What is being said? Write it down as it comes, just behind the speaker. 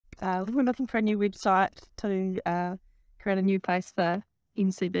we're looking for a new website to create a new place for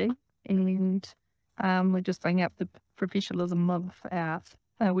NCB, and we're just bringing up the professionalism of our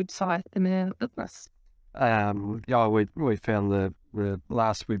website and our business. Yeah, we found the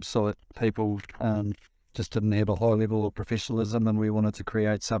last website people just didn't have a high level of professionalism, and we wanted to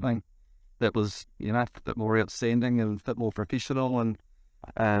create something that was, you know, a bit more outstanding and a bit more professional, and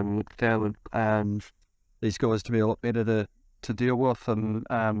found these guys to be a lot better to deal with, and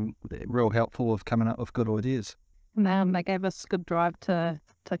real helpful of coming up with good ideas. And they gave us a good drive to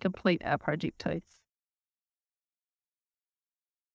complete our project too.